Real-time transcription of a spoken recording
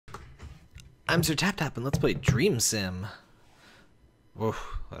I'm Sir Tap Tap and let's play DreamSim.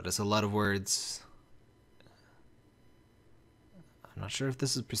 Oof, that is a lot of words. I'm not sure if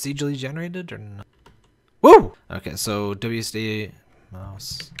this is procedurally generated or not. Woo! Okay, so WSD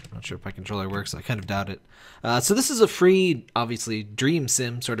mouse. Not sure if my controller works. I kind of doubt it. So this is a free, obviously,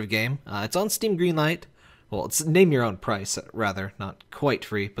 DreamSim sort of game. It's on Steam Greenlight. Well, it's name your own price, rather. Not quite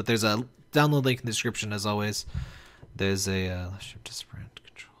free, but there's a download link in the description as always. There's a shift to sprint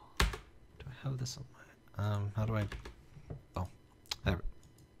control. Do I have this on my? How do I? Oh, there.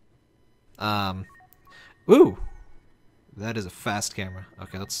 Ooh, that is a fast camera.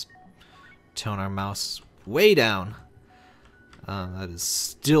 Okay, let's tone our mouse way down. That is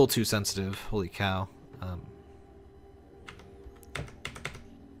still too sensitive. Holy cow.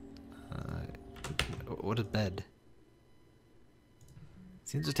 What a bed.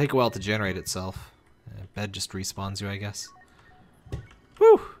 Seems to take a while to generate itself. Bed just respawns you, I guess.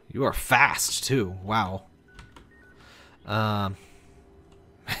 Whew! You are fast too. Wow.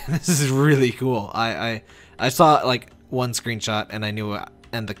 This is really cool. I saw like one screenshot and I knew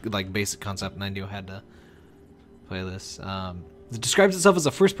and the like basic concept and I knew I had to play this. It describes itself as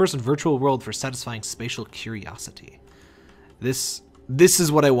a first-person virtual world for satisfying spatial curiosity. This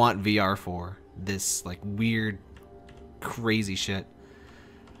is what I want VR for. This like weird, crazy shit.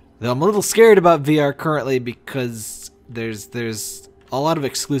 Though I'm a little scared about VR currently because there's a lot of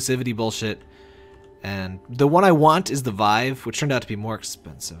exclusivity bullshit, and the one I want is the Vive, which turned out to be more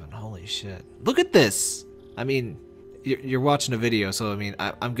expensive. And holy shit, look at this! I mean, you're watching a video, so I mean,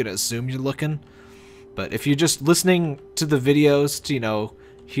 I'm gonna assume you're looking. But if you're just listening to the videos to, you know,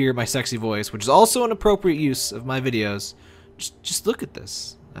 hear my sexy voice, which is also an appropriate use of my videos, just look at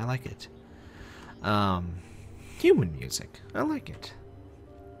this. I like it. Human music. I like it.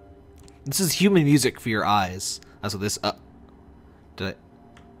 This is human music for your eyes. That's what this. Did I?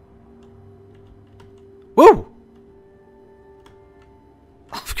 Woo!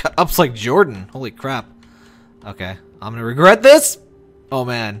 I've got ups like Jordan. Holy crap. Okay, I'm gonna regret this. Oh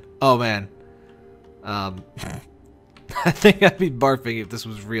man. Oh man. I think I'd be barfing if this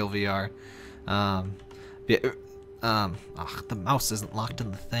was real VR. The mouse isn't locked in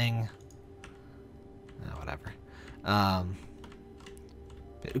the thing. Oh, whatever.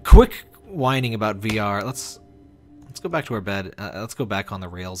 Quick whining about VR. Let's go back to our bed. Let's go back on the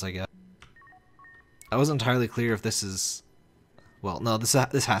rails, I guess. I wasn't entirely clear if this is. Well, no, this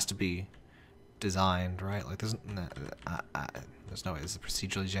has to be designed, right? Like there's no way this is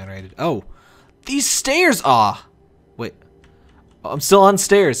procedurally generated. Oh. These stairs! Ah! Wait. Oh, I'm still on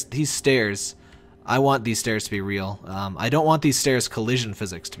stairs. These stairs. I want these stairs to be real. I don't want these stairs collision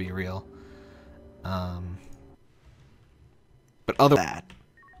physics to be real. But other than that,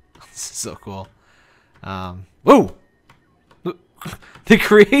 this is so cool. Whoa! The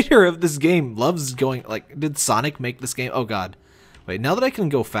creator of this game loves going, like, did Sonic make this game? Oh god. Wait, now that I can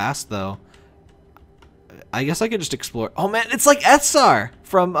go fast, though, I guess I could just explore. Oh man, it's like SR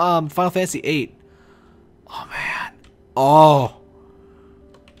from Final Fantasy VIII. Oh man. Oh.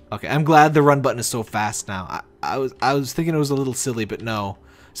 Okay, I'm glad the run button is so fast now. I was thinking it was a little silly, but no.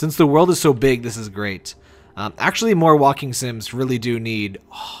 Since the world is so big, this is great. Actually, more walking sims really do need.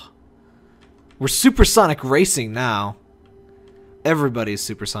 Oh, we're supersonic racing now. Everybody's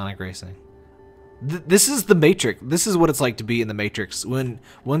supersonic racing. This is the Matrix. This is what it's like to be in the Matrix.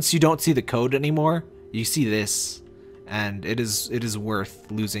 Once you don't see the code anymore, you see this, and it is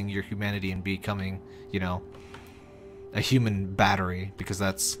worth losing your humanity and becoming, you know, a human battery, because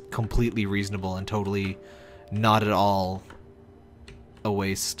that's completely reasonable and totally not at all a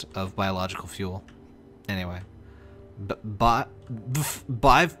waste of biological fuel. Anyway, buy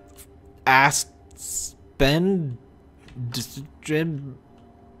ass spend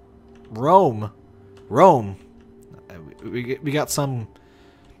Rome. We got some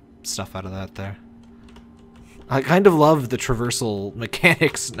stuff out of that there. I kind of love the traversal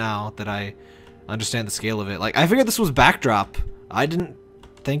mechanics now that I understand the scale of it. Like, I figured this was backdrop. I didn't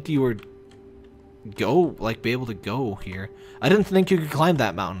think you would be able to go here. I didn't think you could climb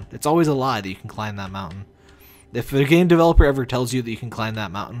that mountain. It's always a lie that you can climb that mountain. If a game developer ever tells you that you can climb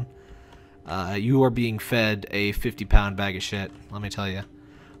that mountain, you are being fed a 50-pound bag of shit, let me tell you.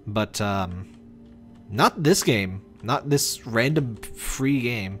 But, not this game. Not this random free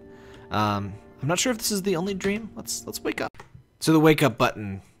game. I'm not sure if this is the only dream. Let's wake up. So the wake up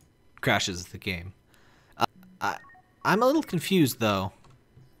button crashes the game. I'm a little confused though.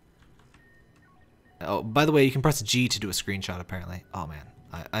 Oh, by the way, you can press G to do a screenshot apparently. Oh man,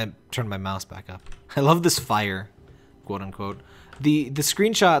 I turned my mouse back up. I love this fire, quote unquote. The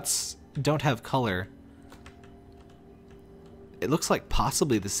screenshots don't have color. It looks like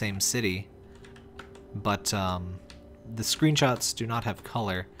possibly the same city. but the screenshots do not have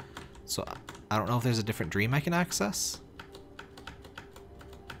color, so I don't know if there's a different dream I can access.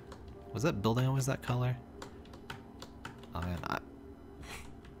 Was that building always that color? Oh man,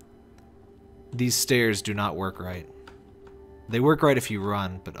 these stairs do not work right. They work right if you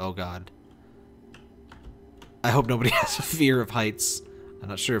run, but oh god. I hope nobody has a fear of heights. I'm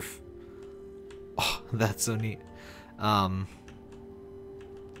not sure if... Oh, that's so neat. I'm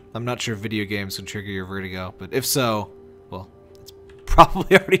not sure if video games would trigger your vertigo, but if so, well, it's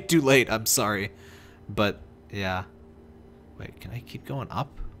probably already too late. I'm sorry. But, yeah. Wait, can I keep going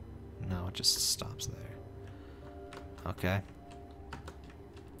up? No, it just stops there. Okay.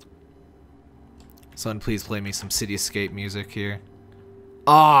 Someone please play me some Cityscape music here.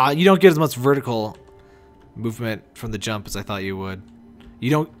 Ah, you don't get as much vertical movement from the jump as I thought you would.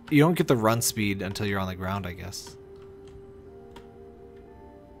 You don't get the run speed until you're on the ground, I guess.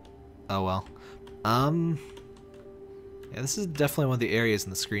 Oh well. Yeah, this is definitely one of the areas in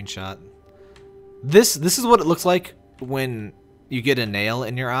the screenshot. This is what it looks like when you get a nail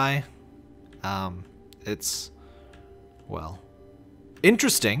in your eye. It's, well,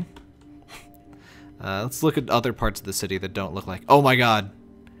 interesting. Let's look at other parts of the city that don't look like... Oh my god.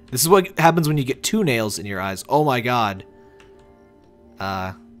 This is what happens when you get 2 nails in your eyes. Oh my god.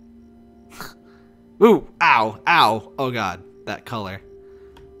 Ooh, ow, ow. Oh god, that color.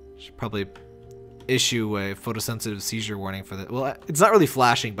 Should probably issue a photosensitive seizure warning for that. Well, it's not really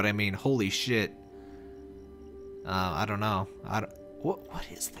flashing, but I mean, holy shit. I don't know. What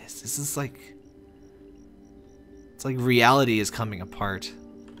is this? This is like... It's like reality is coming apart,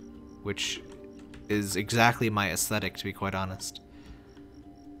 which is exactly my aesthetic, to be quite honest.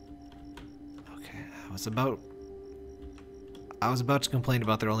 Okay, I was about to complain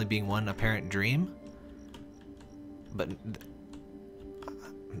about there only being one apparent dream, but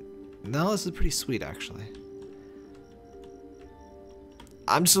no, this is pretty sweet, actually.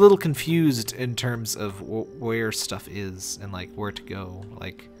 I'm just a little confused in terms of where stuff is and like where to go.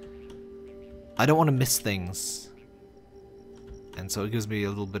 Like, I don't want to miss things, and so it gives me a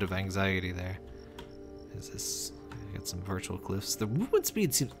little bit of anxiety there. Is this? I got some virtual cliffs. The movement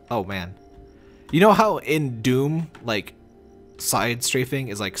speed seems... Oh man, you know how in Doom, like, side strafing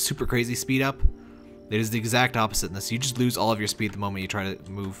is like super crazy speed up? It is the exact opposite in this. You just lose all of your speed the moment you try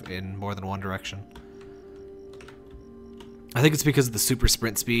to move in more than one direction. I think it's because the super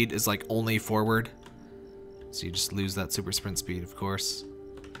sprint speed is like only forward, so you just lose that super sprint speed, of course.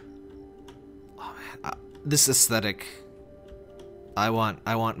 Oh man, this aesthetic. I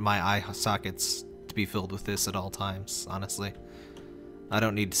want my eye sockets to be filled with this at all times. Honestly, I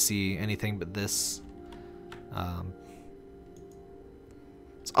don't need to see anything but this.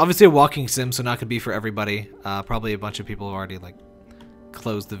 It's obviously a walking sim, so not gonna be for everybody. Probably a bunch of people have already like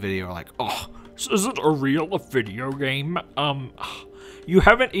closed the video, or like, oh, this isn't a real video game. You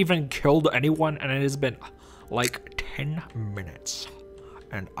haven't even killed anyone, and it has been like 10 minutes.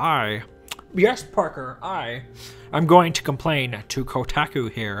 And yes, Parker, I'm going to complain to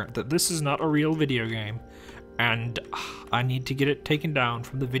Kotaku here that this is not a real video game, and I need to get it taken down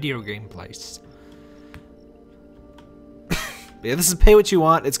from the video game place. Yeah, this is pay what you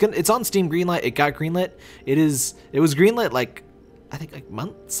want. It's on Steam Greenlight. It got greenlit. It was greenlit like, I think like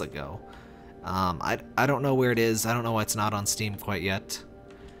months ago. I don't know where it is. I don't know why it's not on Steam quite yet.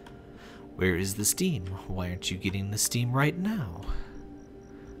 Where is the Steam? Why aren't you getting the Steam right now?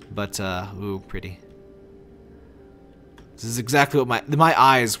 But ooh, pretty. This is exactly what my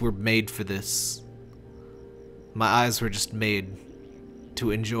eyes were made for this. My eyes were just made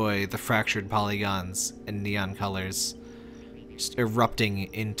to enjoy the fractured polygons and neon colors just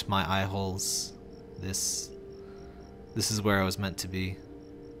erupting into my eye holes. This is where I was meant to be.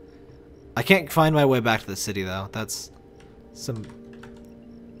 I can't find my way back to the city though. That's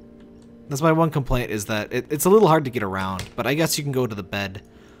my one complaint, is that it's a little hard to get around, but I guess you can go to the bed.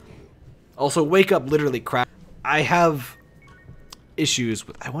 Also, wake up literally crap. I have issues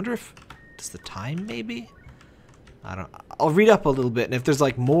with, I wonder if, does the time maybe? I'll read up a little bit, and if there's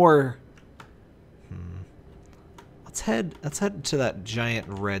like more, let's head to that giant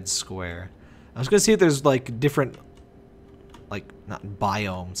red square. I was gonna see if there's like different, like, not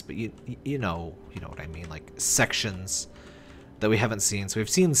biomes, but you know what I mean, like sections that we haven't seen. So we've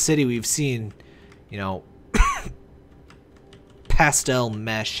seen city, we've seen, you know, pastel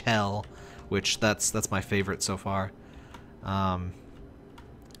mesh hell, which that's my favorite so far.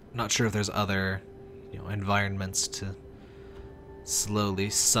 Not sure if there's other, you know, environments to slowly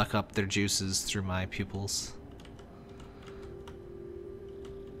suck up their juices through my pupils.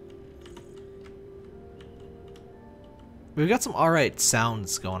 we've got some alright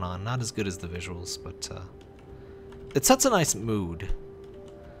sounds going on. Not as good as the visuals, but it sets a nice mood.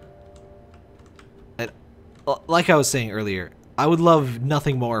 And like I was saying earlier, I would love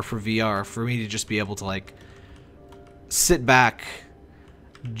nothing more for VR, for me to just be able to like sit back,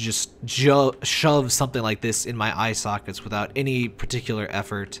 just shove something like this in my eye sockets without any particular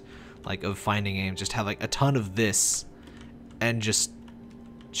effort, like of finding games. Just have like a ton of this and just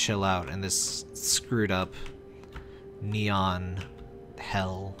chill out in this screwed up neon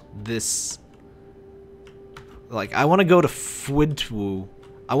hell. This, like, I want to go to Fwidwu.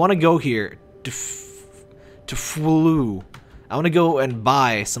 I want to go here to Fwulu. I want to go and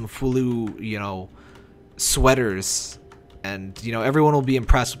buy some Fwulu, you know, sweaters, and you know, everyone will be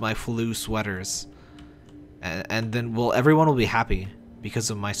impressed with my Fwulu sweaters, and then everyone will be happy because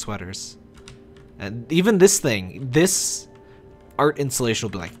of my sweaters. And even this thing, this art installation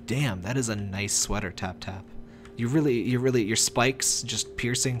will be like, damn, that is a nice sweater, Tap Tap. Your spikes just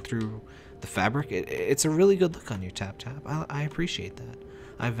piercing through the fabric. It's a really good look on you, Tap Tap. I appreciate that.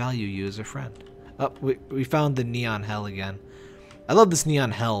 I value you as a friend. Oh, we found the neon hell again. I love this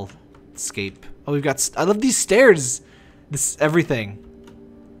neon hell scape. Oh, I love these stairs. Everything.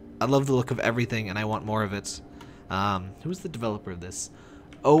 I love the look of everything, and I want more of it. Who's the developer of this?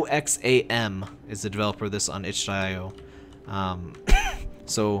 OXAM is the developer of this on itch.io.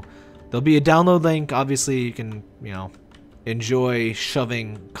 So there'll be a download link. Obviously, you can, you know, enjoy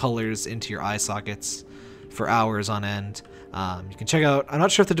shoving colors into your eye sockets for hours on end. You can check out, I'm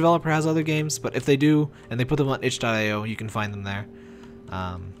not sure if the developer has other games, but if they do, and they put them on itch.io, you can find them there.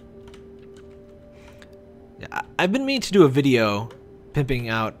 Yeah, I've been meaning to do a video pimping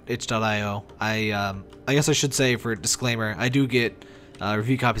out itch.io. I guess I should say, for a disclaimer, I do get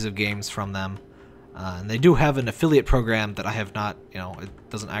review copies of games from them. And they do have an affiliate program that I have not, you know, it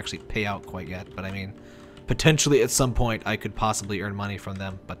doesn't actually pay out quite yet, but I mean, potentially at some point I could possibly earn money from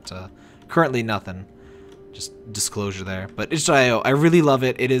them, but currently nothing. Just disclosure there. But itch.io, I really love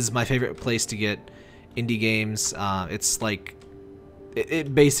it. It is my favorite place to get indie games. It's like,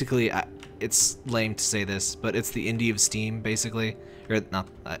 it basically, it's lame to say this, but it's the indie of Steam, basically. Or not,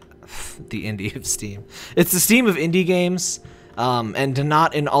 the indie of Steam. It's the Steam of indie games. And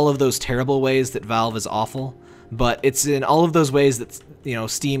not in all of those terrible ways that Valve is awful, but it's in all of those ways that, you know,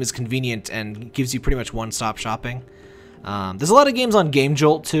 Steam is convenient and gives you pretty much one-stop shopping. There's a lot of games on Game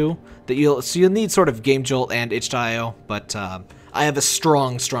Jolt too that you'll need sort of Game Jolt and itch.io, but I have a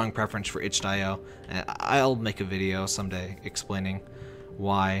strong preference for itch.io. I'll make a video someday explaining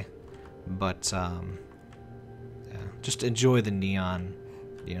why, but yeah, just enjoy the neon,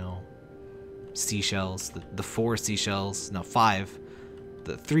 you know, seashells, the 4 seashells, no, 5.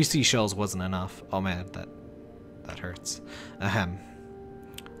 The 3 seashells wasn't enough. Oh man, that hurts. Ahem.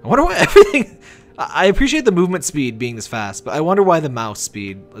 I wonder why everything. I appreciate the movement speed being this fast, but I wonder why the mouse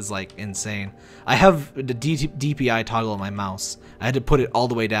speed is like insane. I have the DPI toggle on my mouse. I had to put it all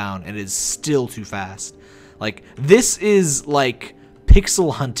the way down, and it is still too fast. Like, this is like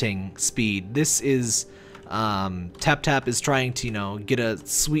pixel hunting speed. This is Tap Tap is trying to, you know, get a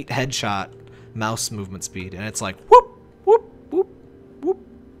sweet headshot mouse movement speed, and it's like whoop whoop whoop whoop.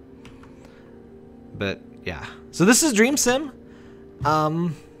 But yeah, so this is DreamSim.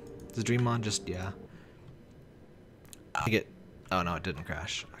 The Dream on just, yeah. I get, oh no, it didn't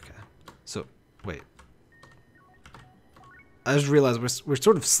crash. Okay, so wait, I just realized we're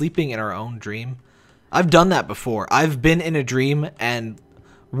sort of sleeping in our own dream. I've done that before. I've been in a dream and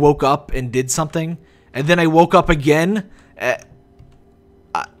woke up and did something, and then I woke up again.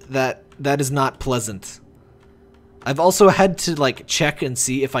 That is not pleasant. I've also had to like check and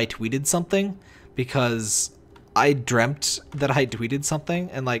see if I tweeted something, because I dreamt that I tweeted something,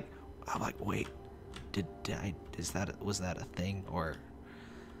 and like I'm like, wait, was that a thing? Or,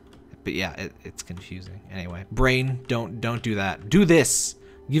 but yeah, it's confusing. Anyway, brain, don't do that. Do this.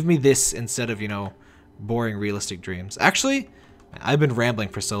 Give me this instead of, you know, boring realistic dreams. Actually, I've been rambling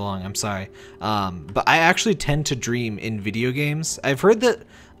for so long, I'm sorry. But I actually tend to dream in video games. I've heard that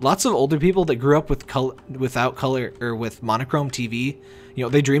lots of older people that grew up with without color or with monochrome TV, you know,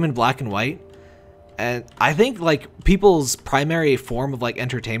 they dream in black and white. And I think like people's primary form of like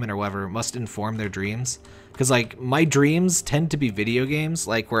entertainment or whatever must inform their dreams. Because like my dreams tend to be video games,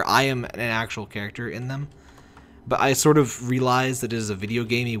 like where I am an actual character in them. But I sort of realize that it is a video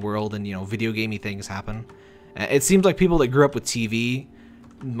gamey world, and, you know, video gamey things happen. It seems like people that grew up with TV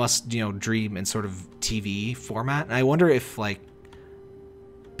must, you know, dream in sort of TV format. And I wonder if like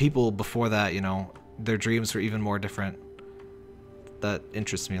people before that, you know, their dreams were even more different. That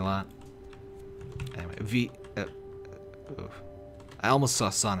interests me a lot. Anyway, I almost saw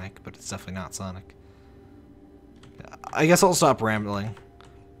Sonic, but it's definitely not Sonic. I guess I'll stop rambling.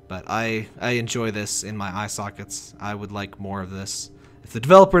 But I enjoy this in my eye sockets. I would like more of this. If the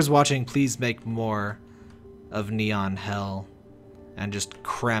developer's watching, please make more of Neon Hell and just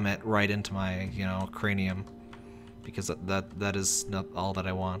cram it right into my, you know, cranium, because that is not all that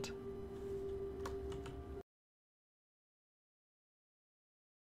I want.